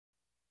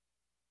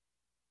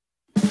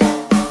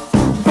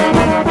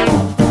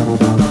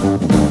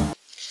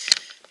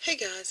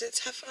guys,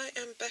 it's Haff. I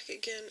am back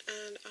again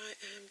and I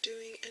am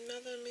doing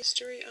another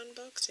mystery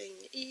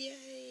unboxing.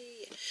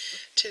 Yay!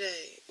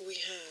 Today we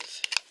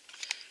have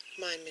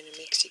my mini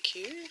Mixie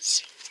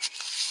cubes.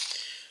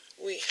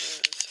 We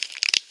have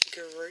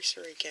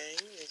Grossery Gang.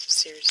 This is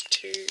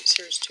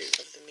series 2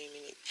 of the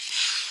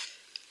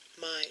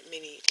my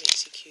mini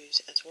Mixie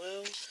cubes as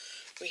well.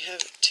 We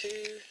have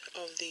 2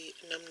 of the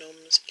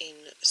Noms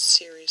in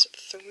series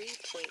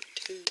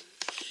 3.2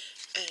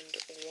 and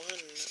 1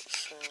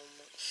 from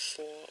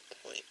 4.1.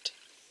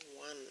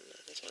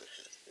 This one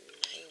has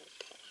nail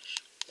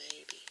polish,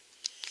 maybe.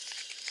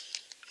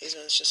 These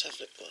ones just have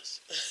lip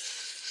gloss.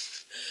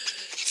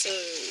 So,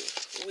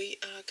 we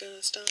are going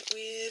to start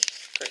with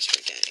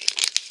Grossery Gang.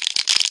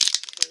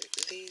 So,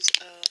 these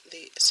are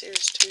the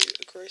Series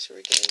 2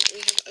 Grossery Gang.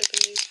 We have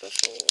opened these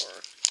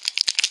before.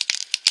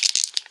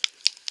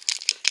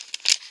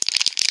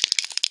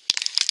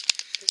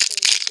 This one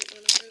doesn't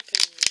want to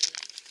open.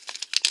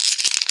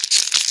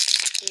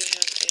 We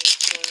have a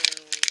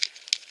brown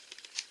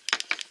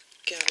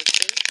garbage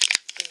bin,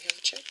 and we have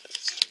a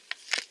checklist.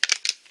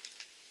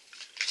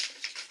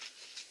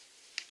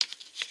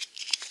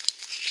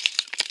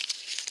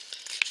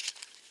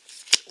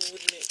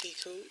 Wouldn't it be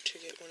cool to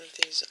get one of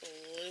these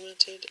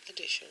limited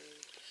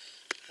edition?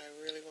 I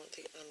really want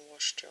the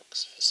unwashed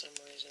jocks for some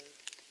reason.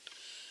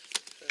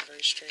 A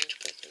very strange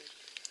pattern.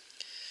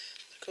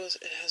 Of course,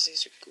 it has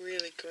these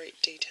really great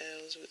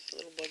details with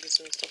little buggers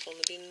and stuff on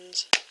the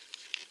bins.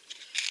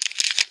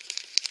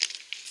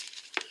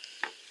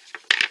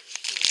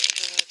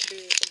 Two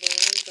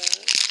blind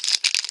bags.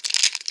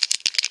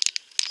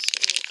 So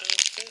our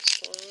first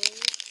one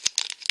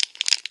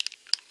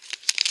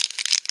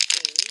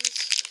is,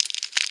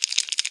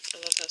 I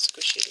love how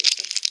squishy these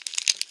are.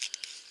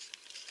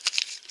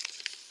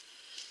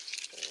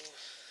 Oh,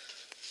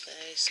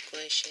 very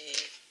squishy.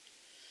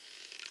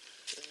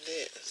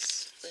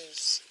 This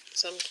is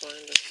some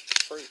kind of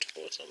fruit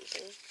or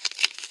something.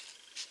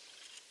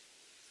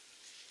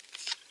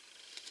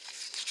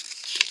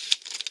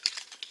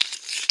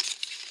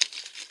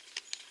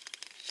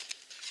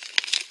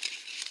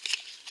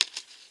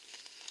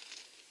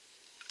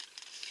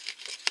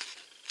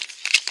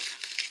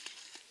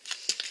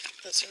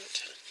 That's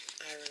right,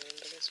 I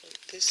remember this one.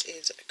 This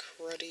is a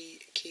crud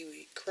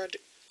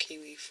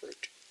kiwi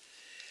fruit.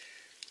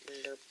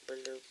 Blurp,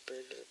 blurp,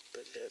 blurp,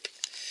 blurp.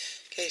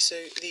 Okay, so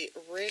the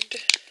red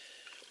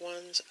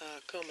ones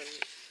are common.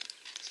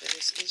 So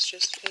this is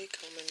just a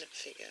common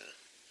figure.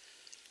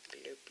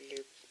 Blurp,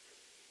 blurp.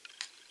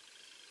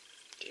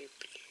 Blurp,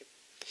 blurp.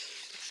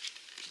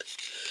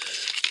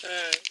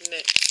 Alright,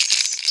 next.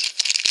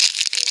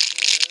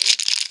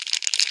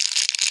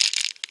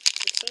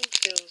 This one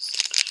feels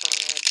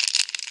hard.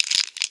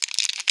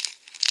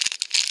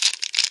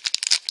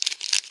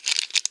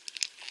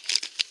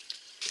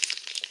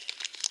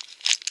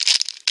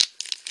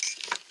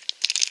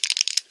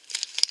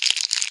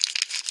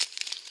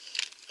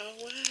 Oh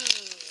wow!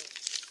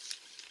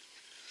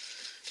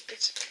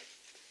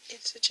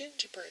 It's a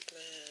gingerbread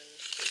man.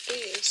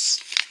 This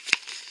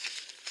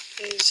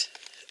is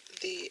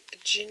the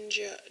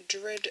Ginger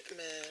Dread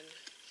Man.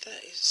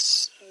 That is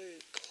so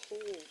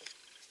cool.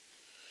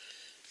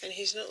 And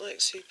he's not like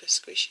super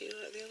squishy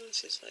like the others.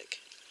 He's like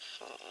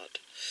hard.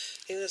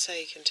 I think that's how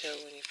you can tell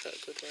when you've got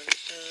a good one.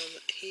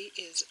 He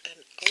is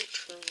an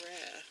ultra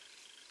rare.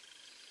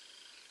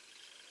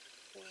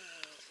 Wow.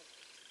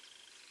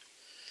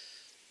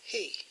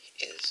 He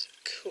is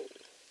cool.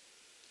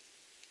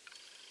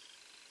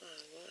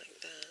 I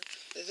like that.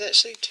 There's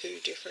actually 2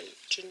 different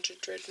Ginger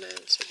Dread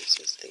Man, so this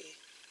is the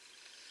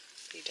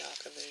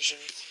darker version.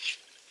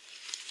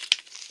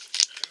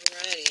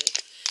 Alrighty.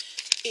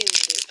 In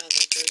the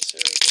other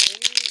Grossery bin,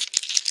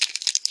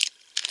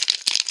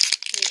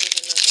 we have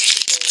another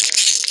brown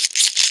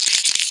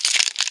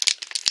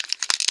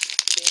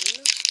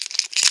bin.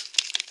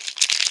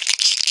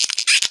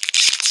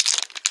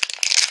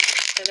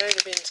 I know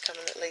the bins come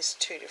in at least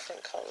 2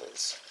 different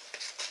colours,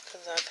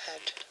 because I've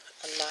had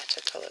a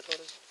lighter coloured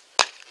one.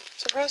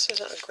 Surprised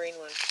there's not a green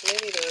one.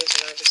 Maybe there is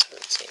and I just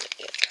haven't seen it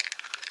yet.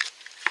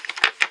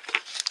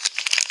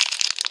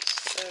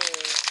 So,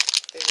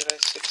 these are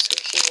those super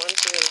squishy.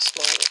 One's really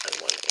small and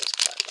one is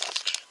quite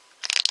large.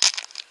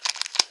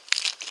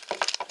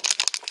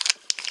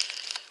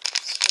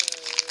 So,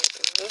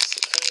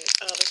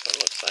 this one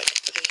looks like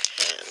the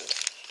hand.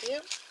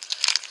 Yep.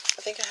 I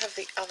think I have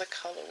the other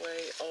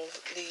colourway of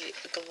the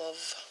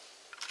glove.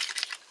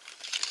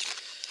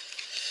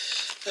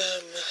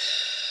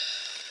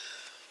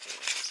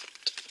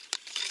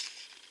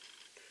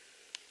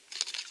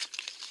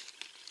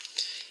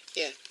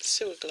 Yeah,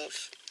 sewer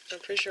glove. I'm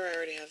pretty sure I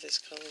already have this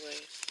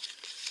colourway.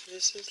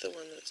 This is the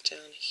one that's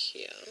down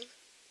here.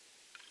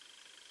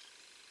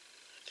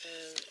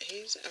 And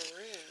he's a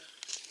rare.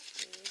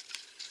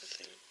 I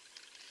think.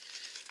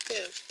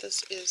 Yeah,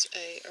 this is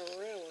a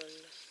rare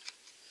one.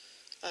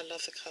 I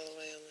love the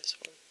colourway on this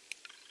one.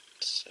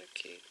 It's so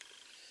cute.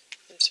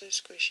 And so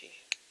squishy.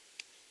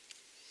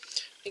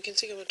 You can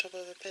see him on top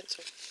of a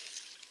pencil.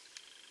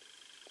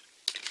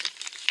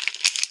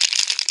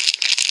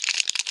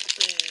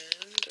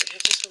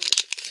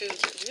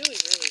 feels really,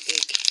 really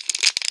big.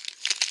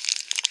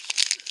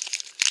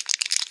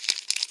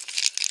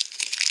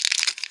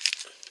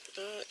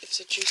 Oh, it's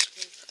a juice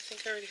one. I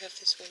think I already have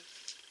this one.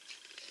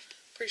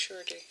 Pretty sure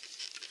I do.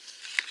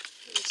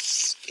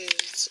 This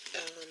is,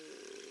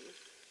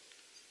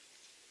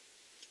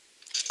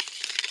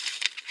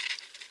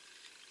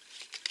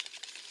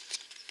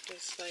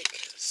 it's like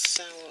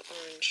sour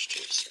orange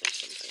juice or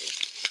something.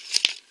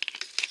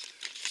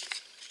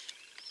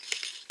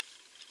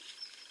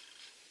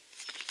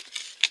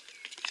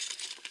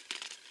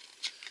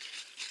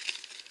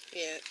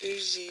 Yeah,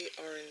 oozy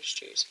orange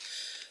juice.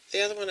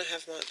 The other one I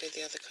have might be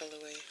the other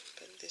colourway,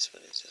 but this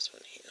one is this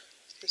one here.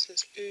 This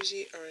is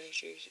oozy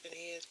orange juice, and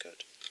he has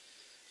got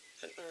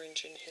an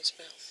orange in his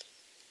mouth.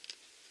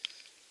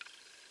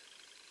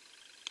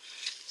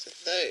 So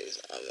those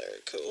are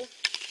very cool.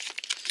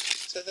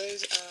 So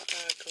those are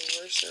our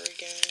grocery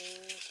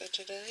gang for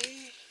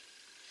today.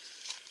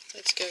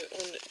 Let's go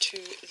on to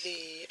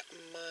the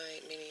My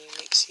Mini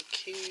Mixie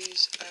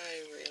Q's.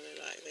 I really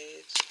like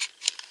these.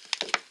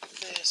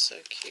 They're so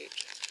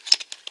cute.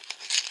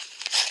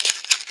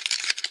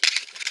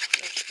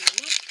 Open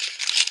them up.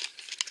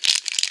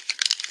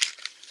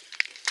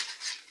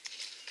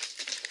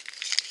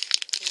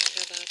 And we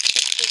have our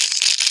checklist.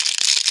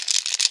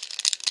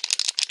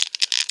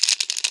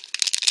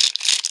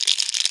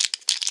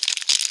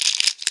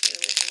 And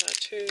we have our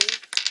two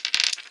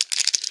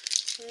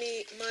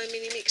My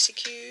Mini Mixie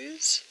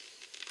Q's.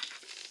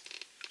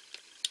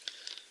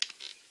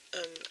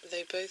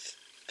 They both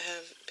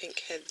have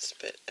pink heads,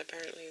 but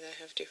apparently they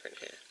have different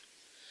hair.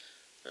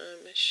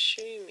 I'm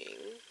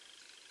assuming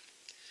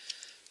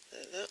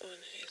that that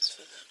one is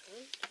for that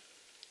one,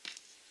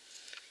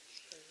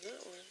 and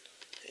that one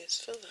is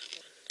for that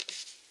one.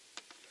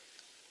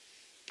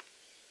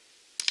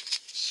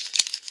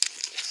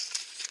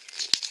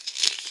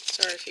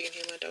 Sorry if you can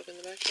hear my dog in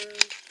the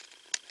background.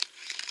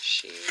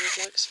 She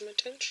would like some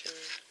attention.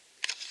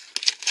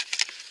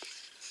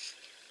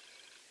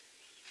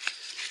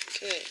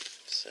 Okay,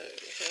 so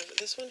we have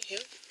this one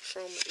here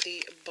from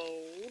the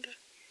Bold.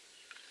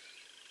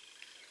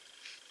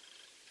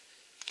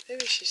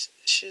 Maybe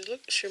she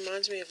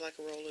reminds me of like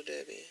a roller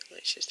derby,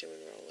 like she's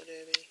doing roller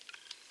derby.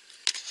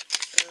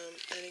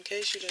 And in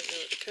case you don't know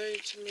what the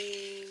codes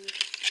mean,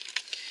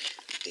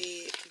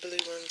 the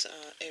blue ones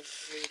are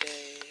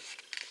everyday.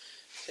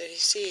 So if you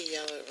see a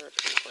yellow or a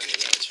pink one, you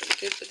know it's really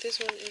good, but this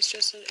one is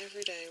just an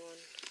everyday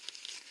one.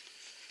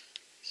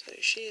 So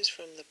she is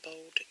from the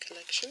Bold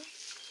collection.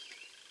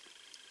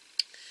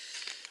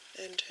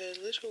 And her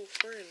little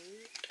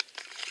friend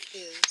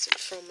is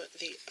from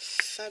the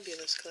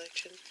Fabulous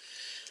collection.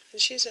 And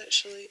she's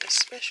actually a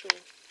special.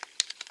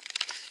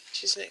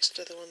 She's next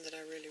to the one that I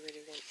really,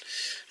 really want.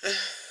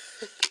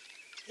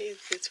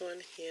 Here's this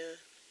one here.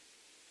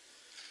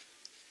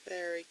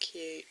 Very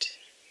cute.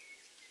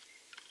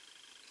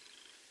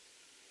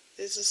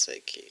 This is so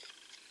cute.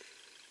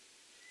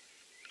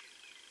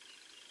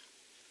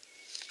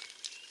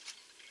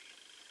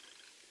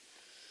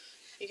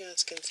 You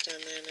guys can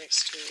stand there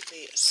next to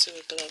the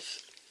sewer glove.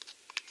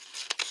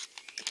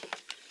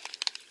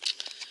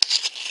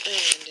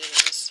 And in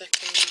our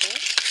second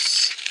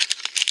box,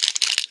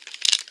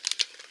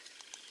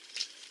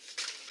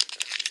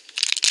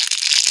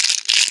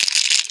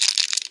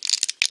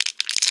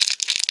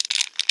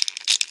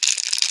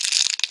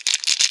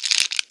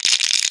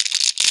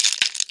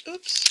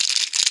 oops,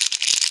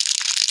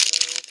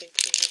 I think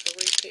we have a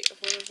repeat of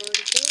what I've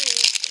already got.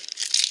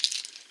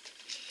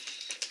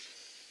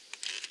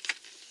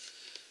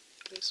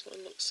 This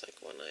one looks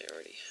like one I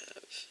already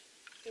have.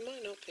 It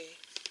might not be.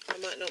 I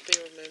might not be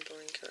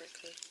remembering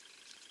correctly.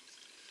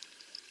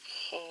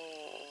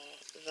 Oh,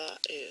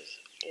 that is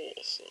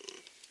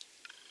awesome.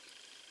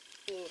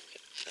 Look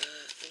at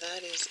that.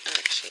 That is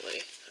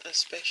actually a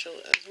special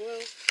as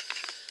well.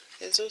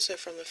 It's also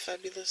from the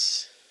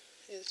Fabulous.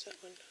 Is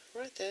that one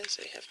right there?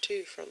 So you have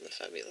two from the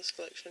Fabulous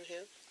collection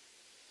here.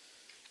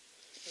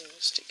 And we'll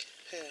stick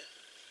her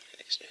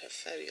next to her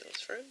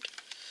Fabulous friend.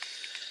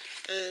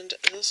 And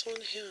this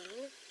one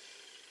here,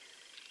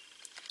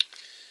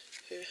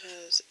 who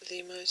has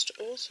the most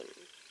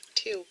awesome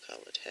teal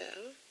coloured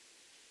hair.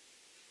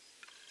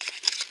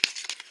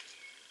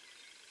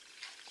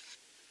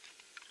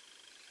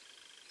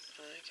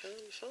 I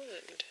can't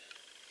find.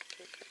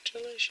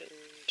 Congratulations.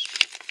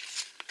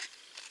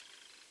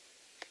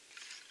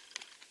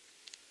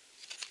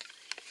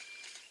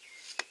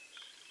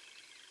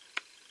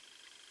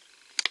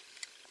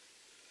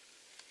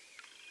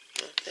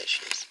 Oh, there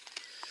she is.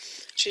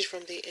 She's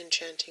from the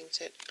Enchanting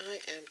set. I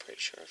am pretty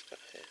sure I've got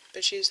her.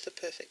 But she's the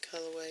perfect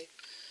colourway.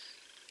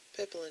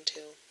 Purple and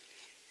teal.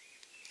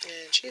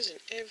 And she's an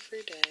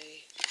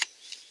everyday.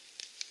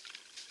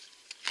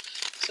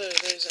 So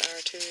those are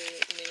our two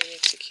Mini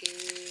Mixie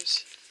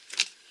Q's.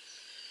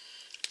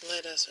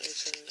 Let us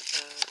open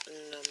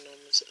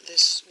Noms.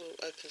 This will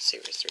open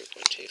Series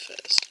 3.2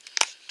 first.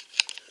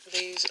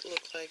 These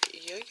look like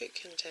yogurt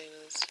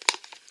containers,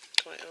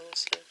 quite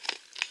honestly.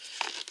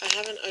 I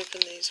haven't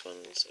opened these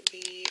ones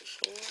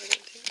before, I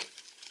don't think.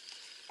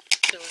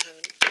 No, I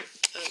haven't.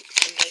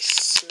 And they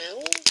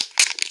smell.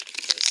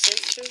 There's a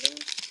scent to them.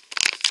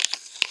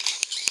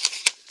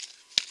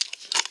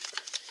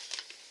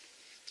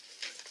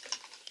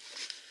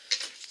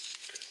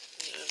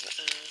 We have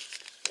a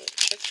little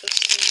checklist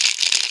thing.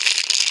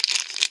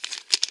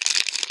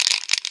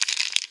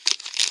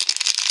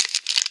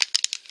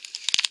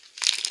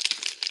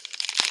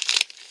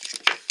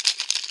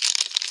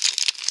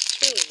 It's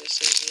really just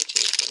easier to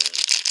use for now.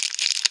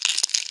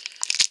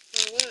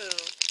 Oh wow,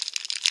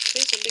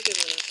 these are bigger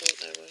than I thought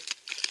they were.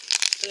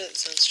 I know that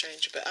sounds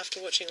strange, but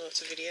after watching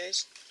lots of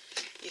videos,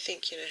 you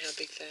think you know how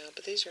big they are,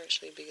 but these are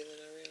actually bigger than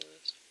I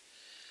realised.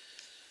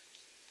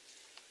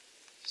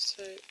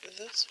 So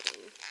this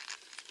one,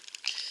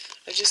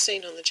 I've just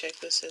seen on the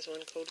checklist there's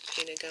one called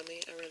Peanut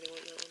Gummy. I really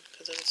want that one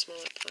because it'll smell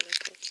like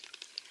pineapple.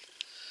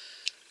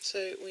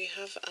 So we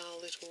have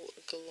our little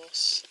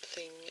gloss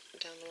thing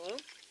down the bottom,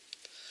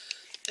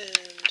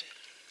 and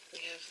we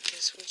have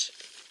this which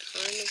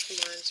kind of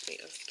reminds me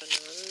of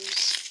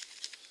bananas.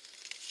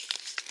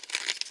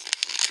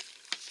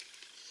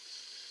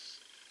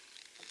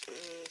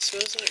 It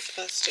smells like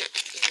plastic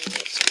and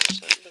not so much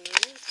like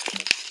bananas.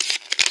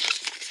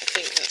 I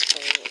think that's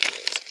probably what it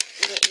is.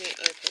 Let me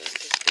open up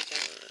this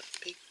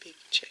big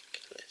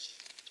checklist.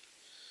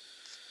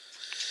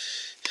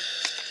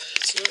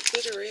 It's not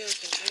glittery, I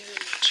can tell you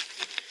that much.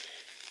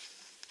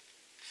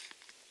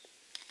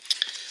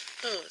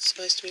 Oh, it's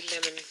supposed to be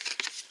lemon.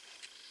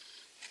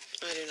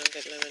 I do not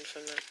get lemon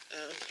from that.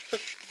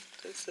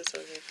 What's this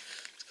one here?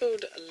 It's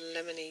called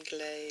Lemony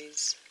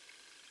Glaze.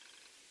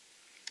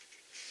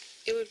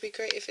 It would be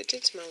great if it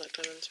did smell like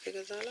lemons,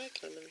 because I like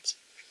lemons.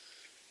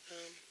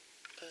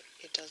 But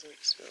it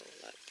doesn't smell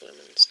like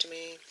lemons to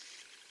me.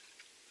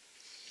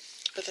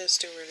 But they're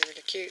still really,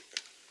 really cute.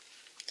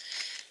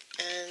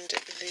 And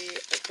the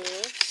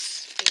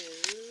gloss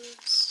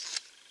is...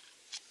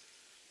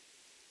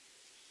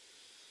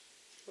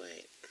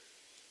 Wait.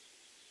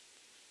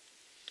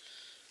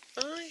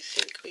 I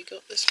think we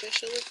got the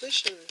special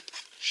edition.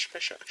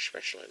 Special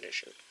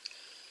edition.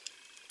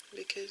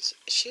 Because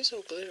she's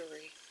all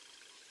glittery.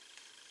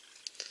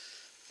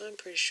 I'm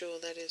pretty sure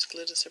that is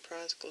Glitter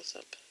Surprise Gloss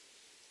Up,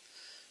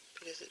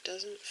 because it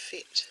doesn't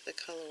fit the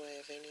colourway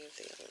of any of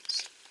the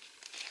others.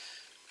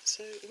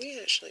 So we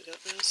actually got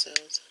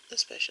ourselves a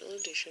special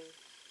edition.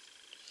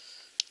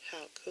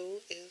 How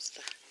cool is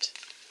that?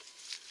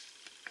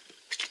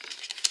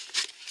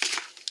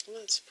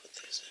 Let's put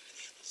those over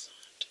the other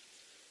side.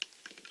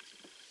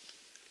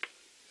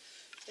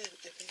 And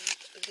open up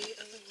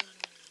the other one.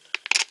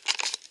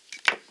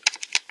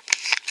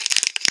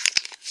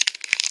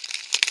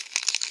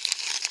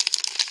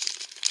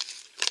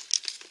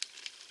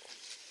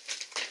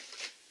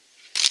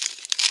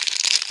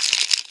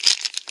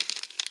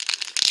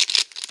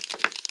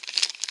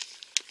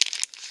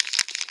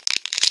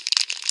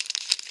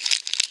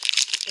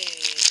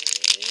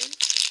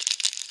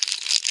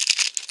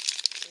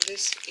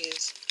 This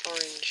is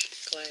orange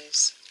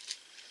glaze.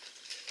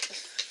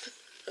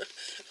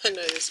 I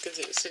know this because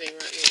it was sitting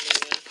right near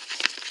the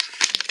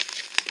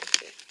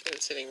it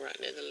was sitting right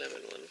near the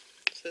lemon one.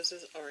 So this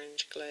is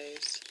orange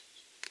glaze.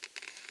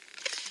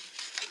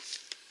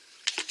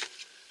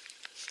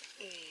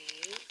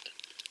 And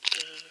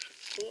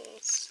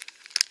gloss.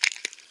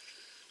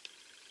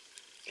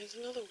 There's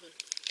another one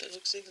that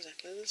looks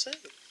exactly the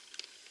same.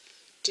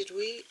 Did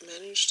we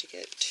manage to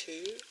get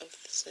two of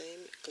the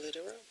same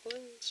glitter up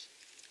ones?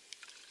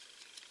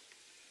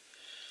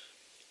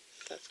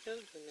 That's kind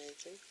of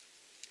amazing.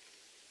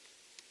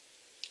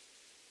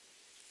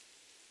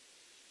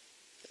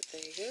 But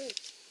there you go.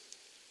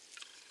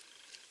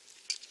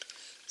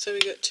 So we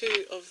got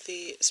two of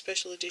the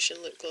special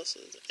edition lip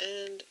glosses,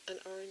 and an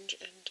orange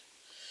and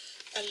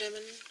a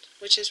lemon,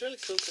 which is really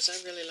cool because I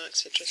really like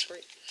citrus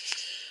fruit.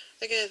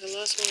 Okay, the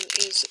last one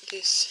is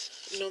this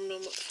Nom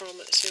Nom from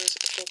series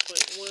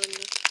 4.1.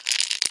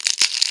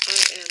 I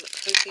am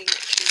hoping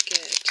to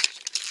get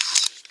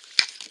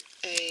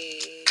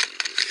a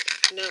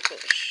nail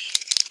polish,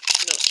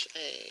 not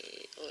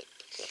a lip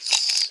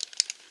gloss.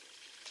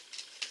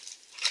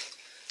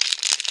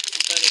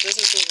 But it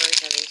doesn't seem very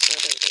heavy, so I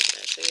don't think it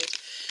actually is.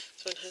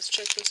 This one has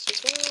checklist as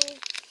well.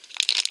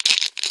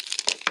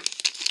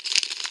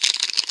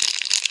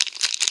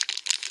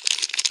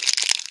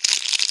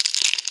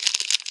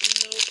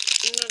 Nope,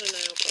 not a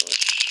nail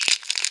polish.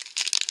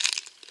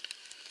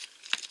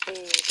 Oh,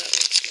 that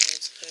one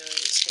smells. I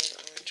don't smell the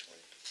orange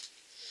one.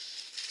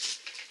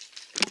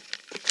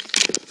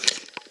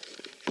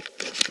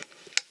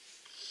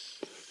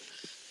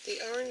 The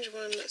orange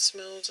one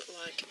smells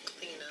like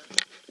cleaner.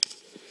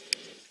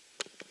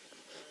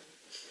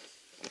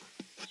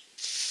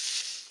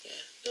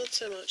 Yeah, not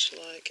so much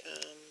like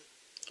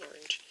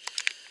orange.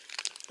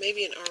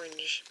 Maybe an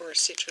orange or a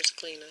citrus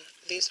cleaner.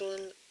 This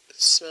one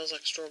smells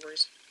like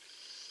strawberries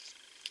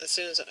as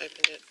soon as I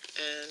opened it,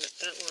 and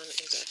that one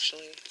is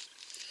actually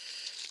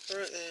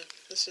right there.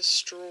 This is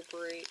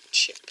strawberry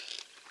chip,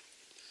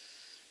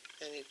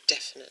 and it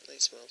definitely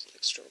smells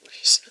like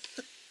strawberries.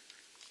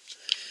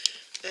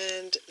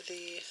 And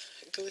the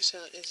glitter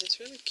is this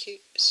really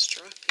cute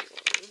stripy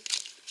one.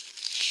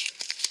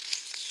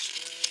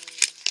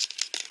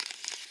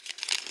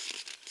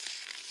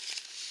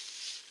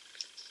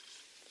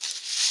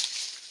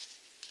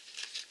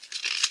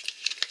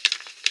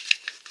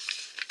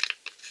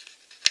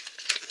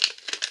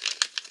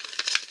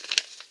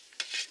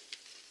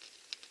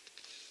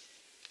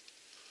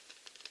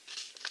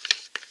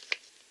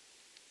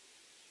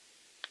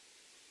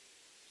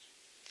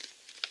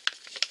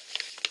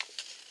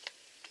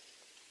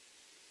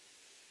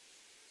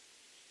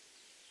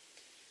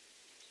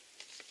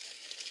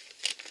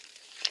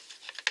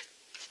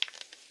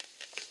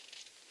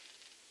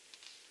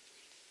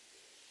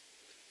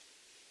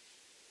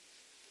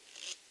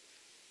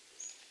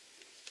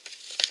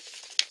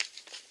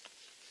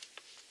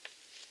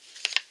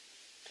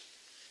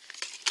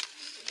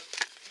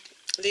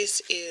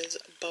 This is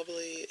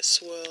Bubbly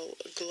Swirl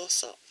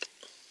Gloss Up.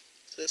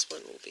 So this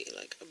one will be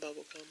like a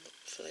bubblegum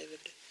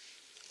flavoured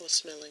or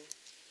smelling.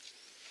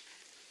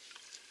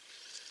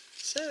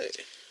 So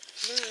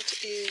that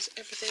is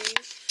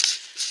everything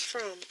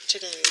from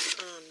today's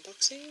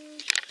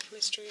unboxing,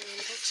 mystery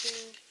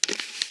unboxing.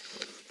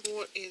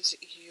 What is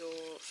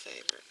your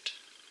favourite?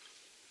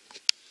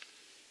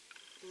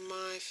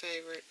 My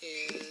favourite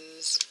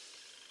is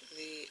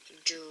the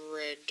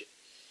Dread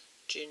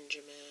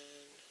Ginger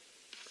Man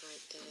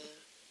right there.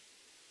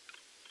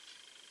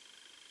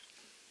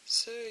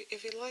 So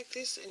if you like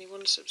this and you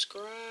want to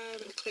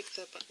subscribe, click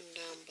the button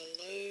down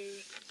below.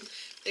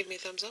 Leave me a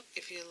thumbs up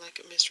if you like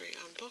mystery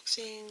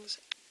unboxings,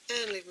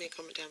 and leave me a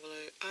comment down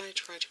below. I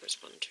try to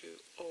respond to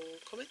all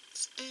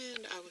comments,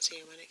 and I will see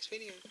you in my next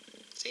video.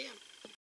 See ya!